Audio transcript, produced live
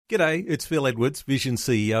G'day, it's Phil Edwards, Vision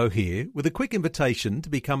CEO here, with a quick invitation to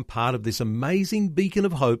become part of this amazing beacon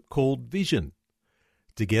of hope called Vision.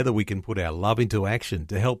 Together we can put our love into action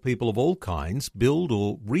to help people of all kinds build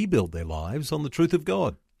or rebuild their lives on the truth of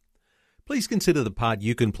God. Please consider the part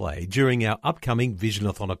you can play during our upcoming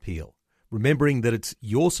Visionathon appeal, remembering that it's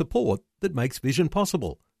your support that makes Vision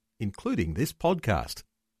possible, including this podcast.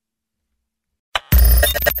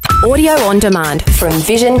 Audio on demand from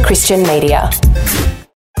Vision Christian Media.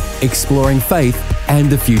 Exploring faith and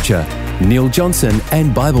the future. Neil Johnson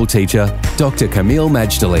and Bible teacher Dr. Kameel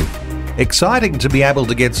Majdali. Exciting to be able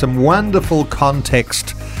to get some wonderful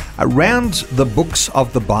context around the books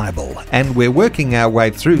of the Bible, and we're working our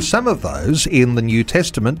way through some of those in the New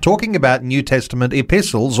Testament, talking about New Testament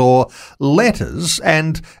epistles or letters,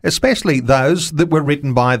 and especially those that were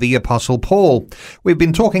written by the Apostle Paul. We've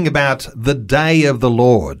been talking about the day of the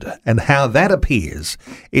Lord and how that appears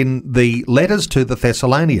in the letters to the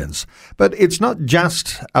Thessalonians. But it's not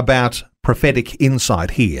just about prophetic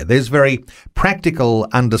insight here. There's very practical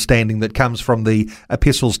understanding that comes from the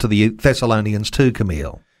epistles to the Thessalonians too,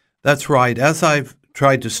 Kameel. That's right. As I've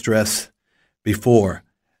tried to stress before,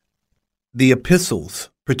 the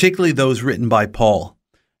epistles, particularly those written by Paul,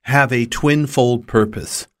 have a twin-fold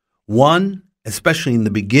purpose. One, especially in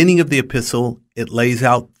the beginning of the epistle, it lays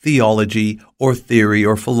out theology or theory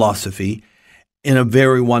or philosophy in a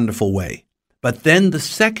very wonderful way. But then the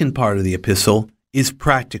second part of the epistle is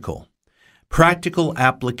practical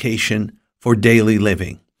application for daily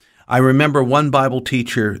living. I remember one Bible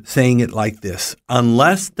teacher saying it like this: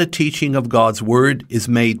 unless the teaching of God's word is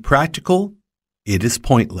made practical, it is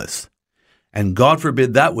pointless. And God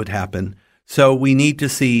forbid that would happen, so we need to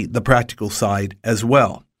see the practical side as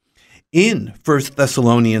well. In 1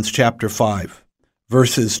 Thessalonians chapter 5,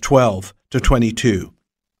 verses 12 to 22,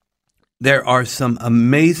 there are some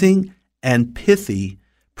amazing and pithy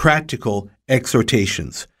practical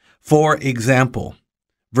exhortations. For example,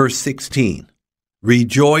 verse 16,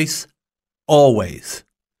 rejoice always.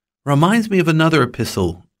 Reminds me of another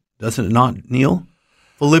epistle, doesn't it not, Neil?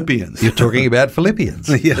 Philippians. You're talking about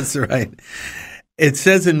Philippians. Yes, right. It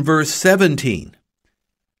says in verse 17,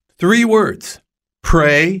 3 words,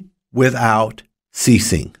 pray without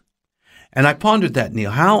ceasing. And I pondered that,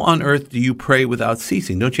 Neil. How on earth do you pray without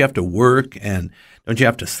ceasing? Don't you have to work and don't you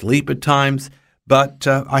have to sleep at times? But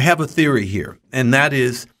I have a theory here, and that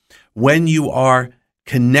is when you are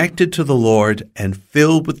connected to the Lord and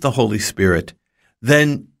filled with the Holy Spirit,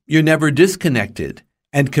 then you're never disconnected,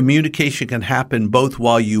 and communication can happen both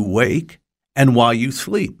while you wake and while you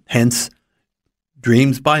sleep. Hence,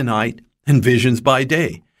 dreams by night and visions by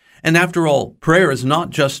day. And after all, prayer is not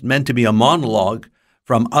just meant to be a monologue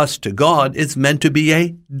from us to God, it's meant to be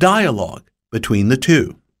a dialogue between the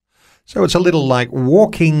two. So it's a little like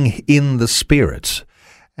walking in the Spirit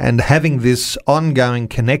and having this ongoing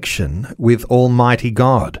connection with Almighty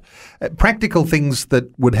God. Practical things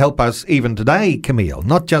that would help us even today, Kameel,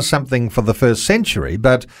 not just something for the first century,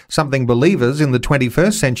 but something believers in the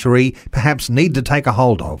 21st century perhaps need to take a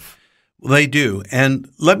hold of. Well, they do. And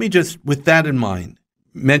let me just, with that in mind,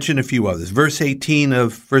 mention a few others. Verse 18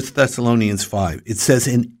 of 1 Thessalonians 5, it says,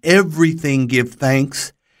 in everything give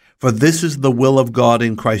thanks, for this is the will of God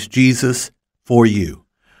in Christ Jesus for you.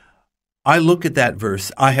 I look at that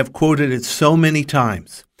verse. I have quoted it so many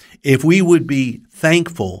times. If we would be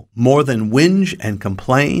thankful more than whinge and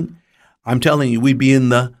complain, I'm telling you, we'd be in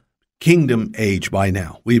the kingdom age by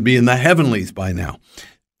now. We'd be in the heavenlies by now.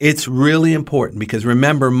 It's really important because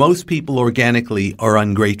remember, most people organically are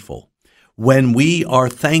ungrateful. When we are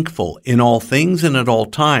thankful in all things and at all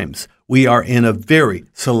times, we are in a very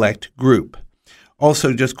select group.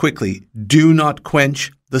 Also, just quickly, do not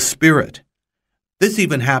quench the Spirit. This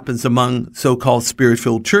even happens among so-called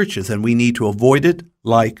Spirit-filled churches, and we need to avoid it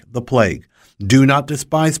like the plague. Do not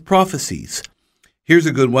despise prophecies. Here's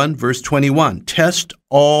a good one, verse 21. Test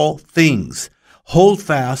all things. Hold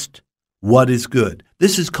fast what is good.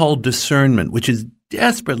 This is called discernment, which is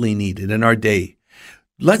desperately needed in our day.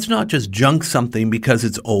 Let's not just junk something because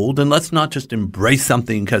it's old, and let's not just embrace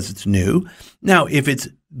something because it's new. Now, if it's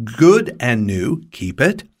good and new, keep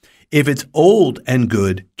it. If it's old and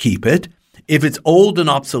good, keep it. If it's old and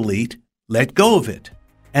obsolete, let go of it.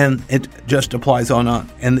 And it just applies on.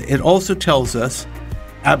 And it also tells us,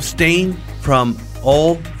 abstain from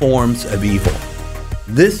all forms of evil.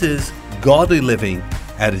 This is godly living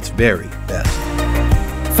at its very best.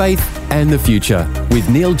 Faith and the Future with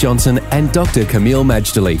Neil Johnson and Dr. Kameel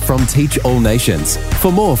Majdali from Teach All Nations.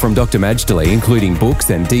 For more from Dr. Majdali, including books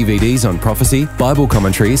and DVDs on prophecy, Bible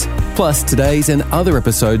commentaries, plus today's and other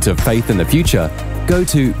episodes of Faith and the Future, go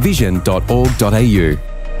to vision.org.au.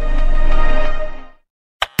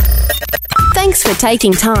 Thanks for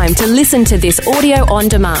taking time to listen to this audio on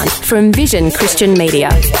demand from Vision Christian Media.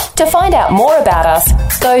 To find out more about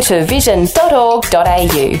us, go to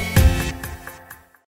vision.org.au.